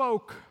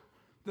spoke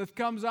that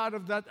comes out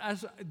of that,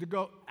 as to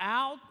go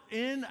out,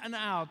 in and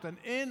out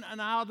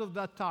of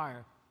that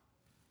tire.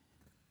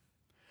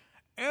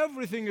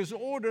 Everything is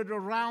ordered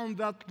around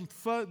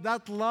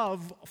that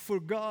love for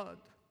God.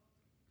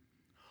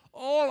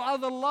 All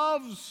other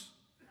loves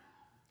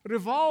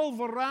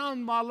revolve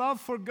around my love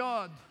for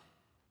God.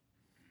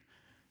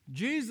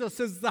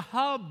 Jesus is the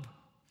hub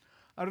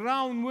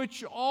around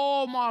which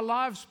all my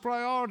life's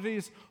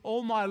priorities,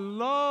 all my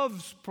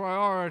love's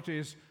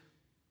priorities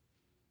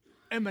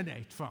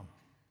emanate from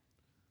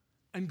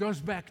and goes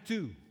back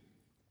to.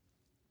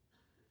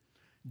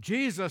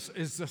 Jesus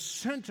is the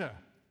center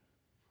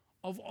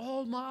of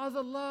all my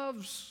other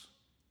loves.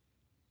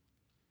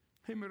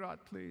 Hear me right,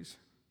 please.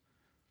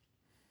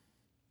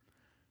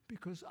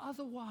 Because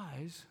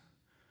otherwise,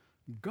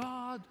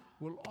 God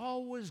will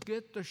always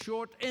get the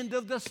short end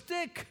of the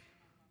stick.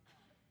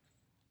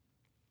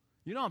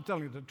 You know I'm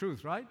telling you the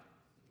truth, right?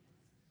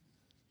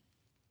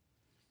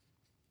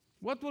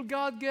 What will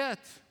God get?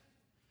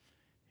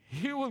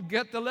 He will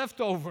get the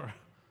leftover.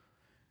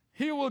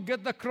 He will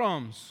get the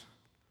crumbs.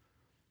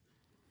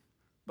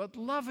 But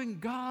loving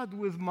God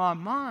with my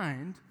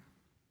mind,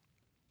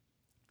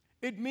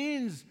 it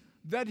means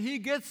that He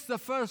gets the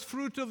first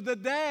fruit of the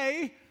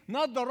day,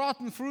 not the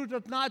rotten fruit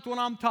at night when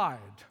I'm tired.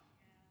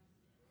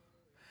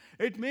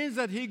 It means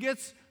that He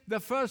gets the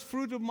first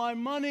fruit of my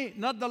money,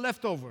 not the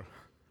leftover.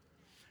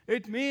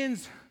 It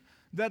means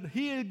that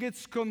He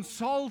gets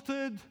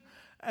consulted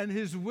and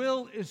His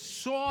will is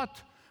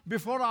sought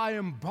before I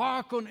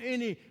embark on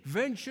any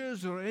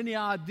ventures or any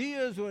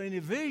ideas or any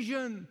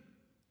vision,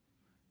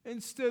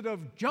 instead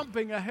of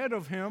jumping ahead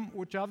of Him,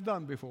 which I've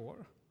done before,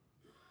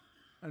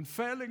 and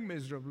failing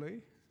miserably,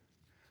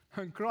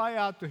 and cry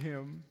out to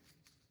Him,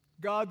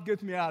 God,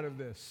 get me out of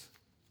this.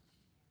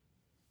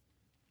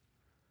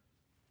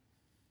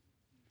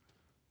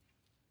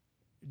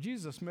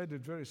 Jesus made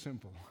it very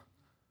simple.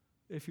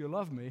 If you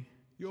love me,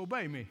 you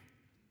obey me.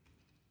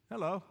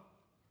 Hello?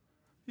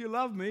 You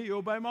love me, you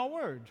obey my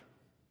word.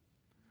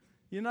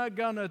 You're not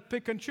going to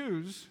pick and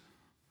choose.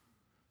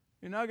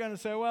 You're not going to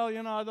say, well,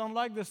 I don't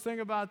like this thing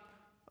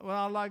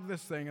I like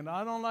this thing, and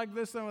I don't like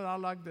this thing, I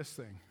like this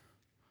thing.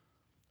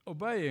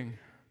 Obeying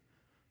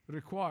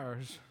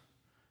requires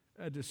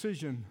a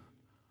decision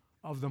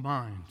of the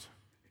mind.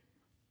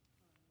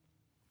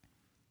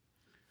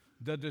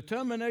 The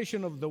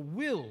determination of the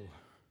will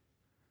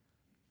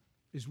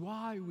is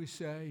why we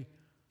say,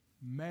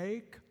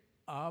 make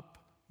up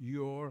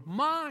your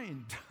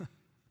mind.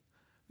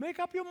 Make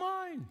up your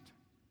mind.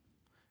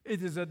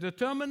 It is a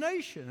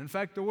determination. In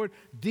fact, the word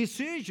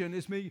decision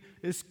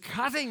is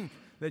cutting,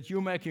 that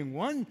you're making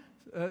one,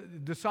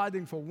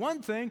 deciding for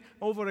one thing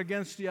over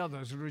against the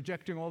others,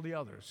 rejecting all the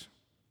others.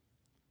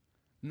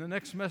 In the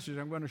next message,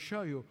 I'm going to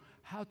show you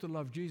how to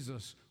love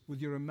Jesus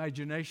with your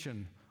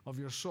imagination of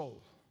your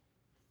soul.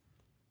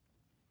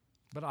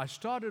 But I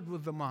started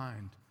with the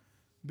mind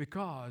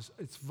because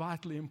it's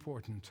vitally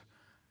important.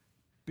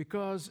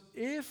 Because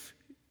if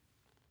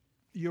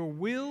your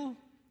will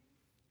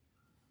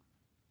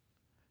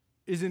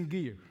is in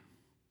gear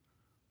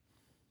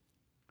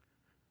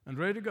and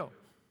ready to go,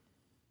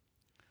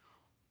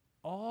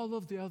 all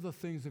of the other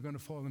things are going to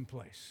fall in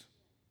place.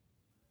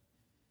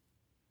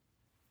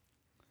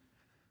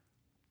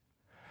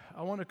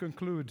 I want to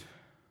conclude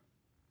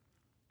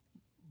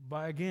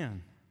by,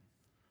 again,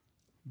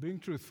 being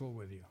truthful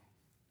with you,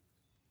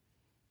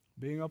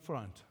 being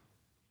upfront.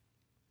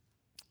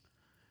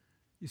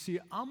 You see,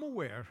 I'm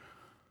aware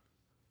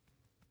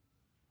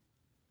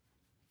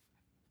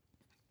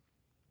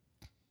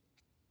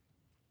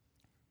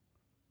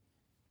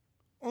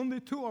only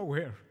too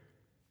aware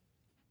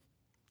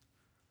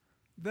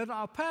that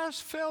our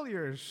past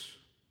failures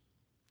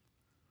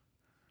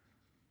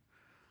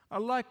are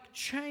like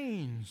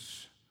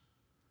chains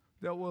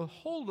that will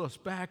hold us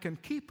back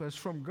and keep us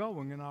from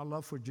going in our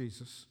love for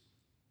Jesus.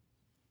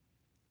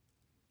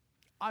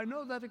 I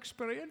know that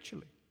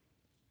experientially.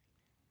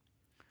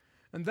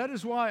 And that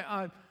is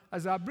why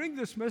as I bring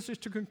this message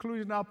to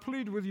conclusion, I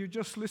plead with you,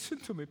 just listen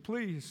to me,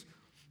 please.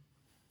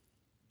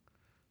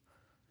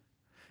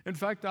 In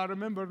fact, I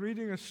remember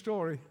reading a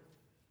story,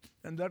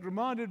 and that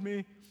reminded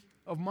me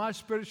of my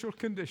spiritual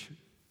condition.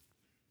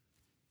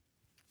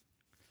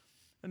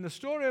 And the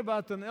story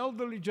about an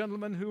elderly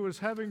gentleman who was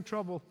having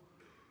trouble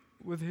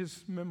with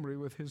his memory,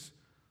 with his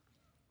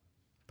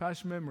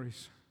past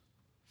memories.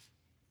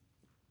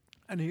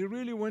 And he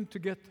really went to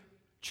get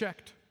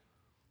checked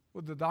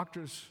with the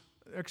doctors.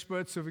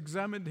 Experts have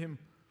examined him.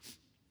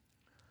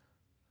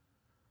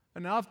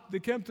 And after they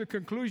came to the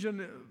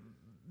conclusion,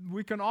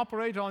 we can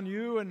operate on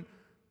you,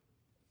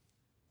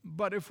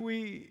 but if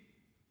we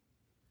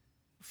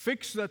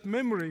fix that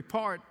memory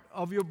part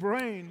of your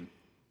brain,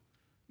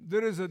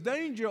 there is a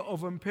danger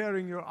of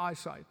impairing your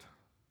eyesight.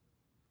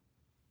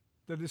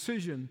 The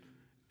decision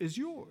is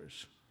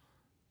yours.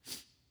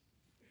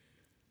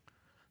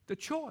 The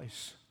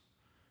choice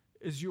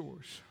is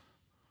yours.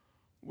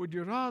 Would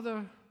you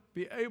rather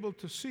be able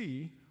to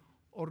see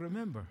or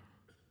remember?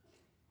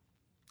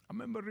 I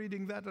remember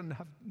reading that and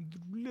have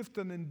left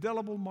an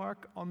indelible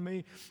mark on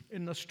me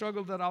in the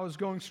struggle that I was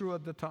going through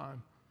at the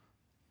time.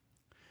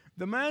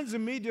 The man's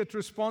immediate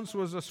response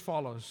was as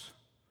follows: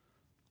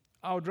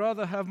 I would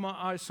rather have my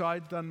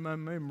eyesight than my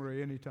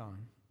memory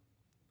anytime.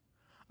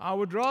 I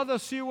would rather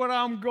see where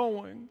I'm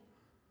going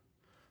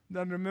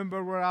than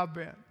remember where I've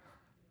been.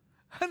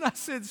 And I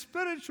said,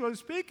 spiritually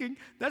speaking,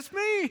 that's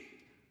me.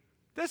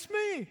 That's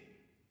me.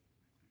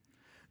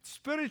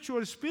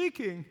 Spiritually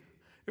speaking,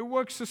 it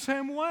works the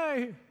same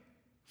way.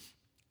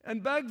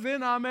 And back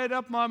then I made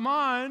up my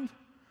mind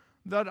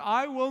that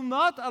I will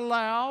not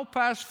allow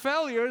past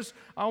failures,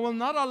 I will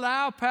not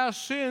allow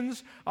past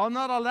sins, I will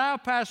not allow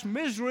past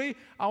misery,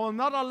 I will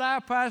not allow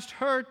past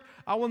hurt,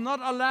 I will not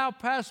allow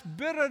past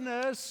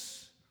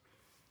bitterness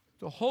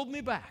to hold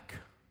me back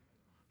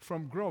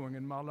from growing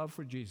in my love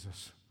for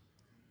Jesus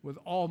with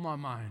all my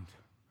mind.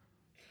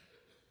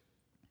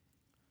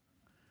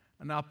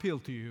 And I appeal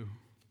to you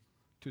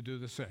to do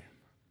the same.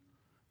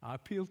 I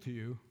appeal to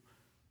you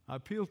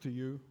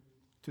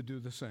to do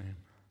the same.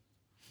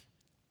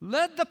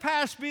 Let the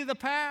past be the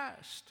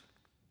past.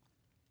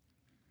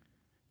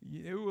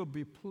 You will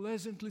be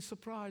pleasantly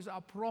surprised.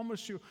 I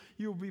promise you,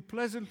 you'll be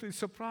pleasantly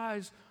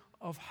surprised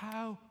of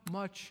how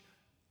much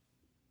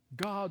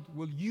God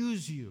will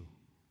use you.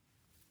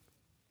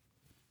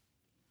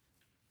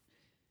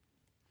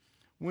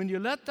 When you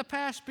let the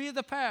past be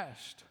the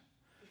past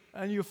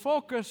and you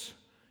focus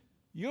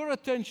your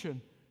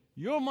attention,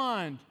 your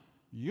mind,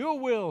 your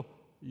will,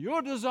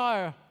 your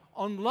desire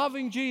on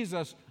loving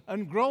Jesus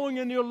and growing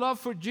in your love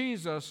for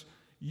Jesus,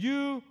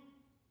 you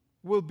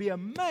will be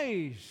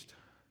amazed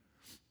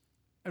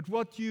at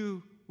what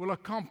you will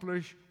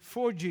accomplish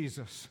for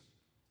Jesus.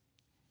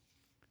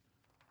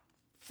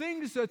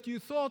 Things that you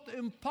thought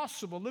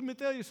impossible. Let me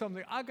tell you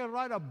something. I could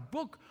write a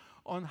book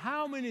on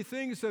how many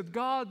things that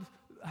God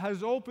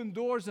has opened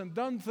doors and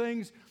done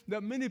things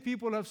that many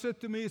people have said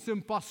to me, it's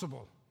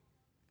impossible.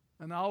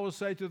 And I always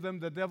say to them,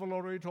 the devil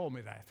already told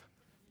me that.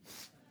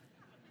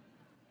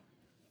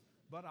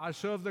 But I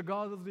serve the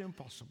God of the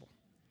impossible.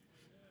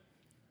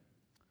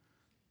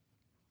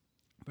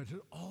 But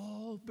it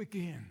all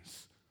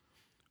begins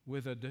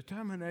with a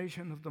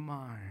determination of the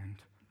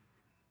mind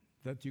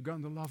that you're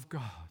going to love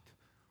God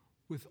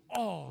with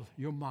all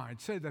your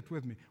mind. Say that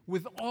with me.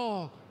 With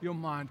all your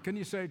mind. Can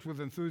you say it with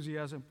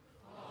enthusiasm?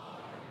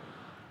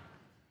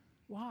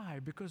 Why?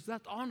 Because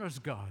that honors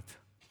God.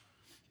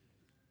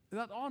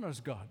 That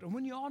honors God. And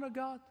when you honor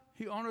God,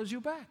 He honors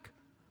you back.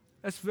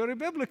 That's very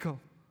biblical.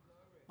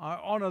 I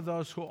honor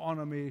those who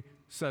honor me,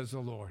 says the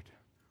Lord.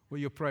 Will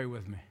you pray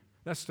with me?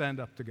 Let's stand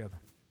up together.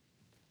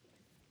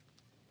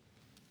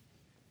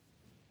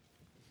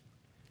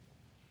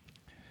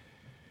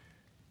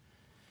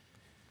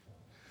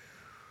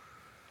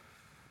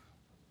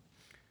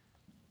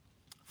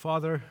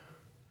 Father,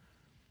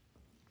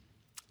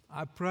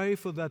 I pray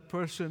for that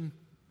person,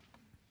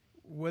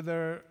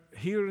 whether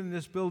here in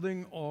this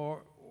building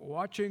or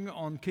watching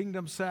on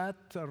KingdomSat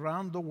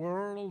around the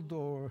world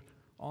or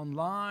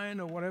online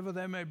or whatever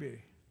they may be.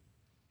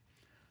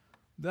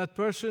 That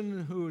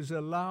person who is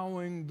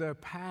allowing their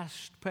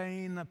past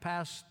pain, the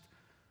past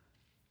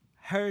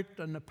hurt,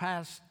 and the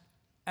past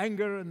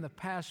anger, and the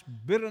past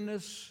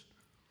bitterness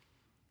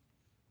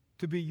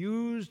to be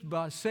used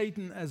by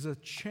Satan as a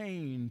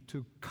chain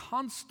to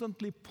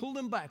constantly pull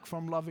them back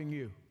from loving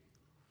you.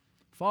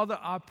 Father,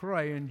 I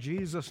pray in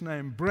Jesus'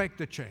 name, break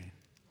the chain.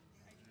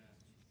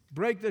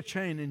 Break the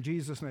chain in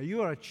Jesus' name.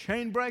 You are a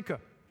chain breaker.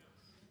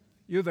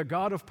 You're the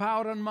God of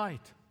power and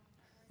might.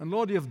 And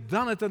Lord, you've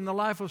done it in the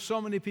life of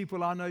so many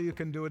people. I know you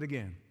can do it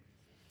again.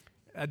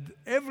 And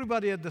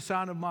everybody at the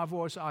sound of my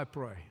voice, I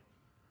pray.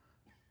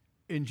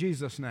 In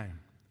Jesus' name.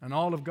 And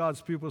all of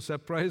God's people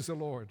said, praise the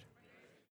Lord.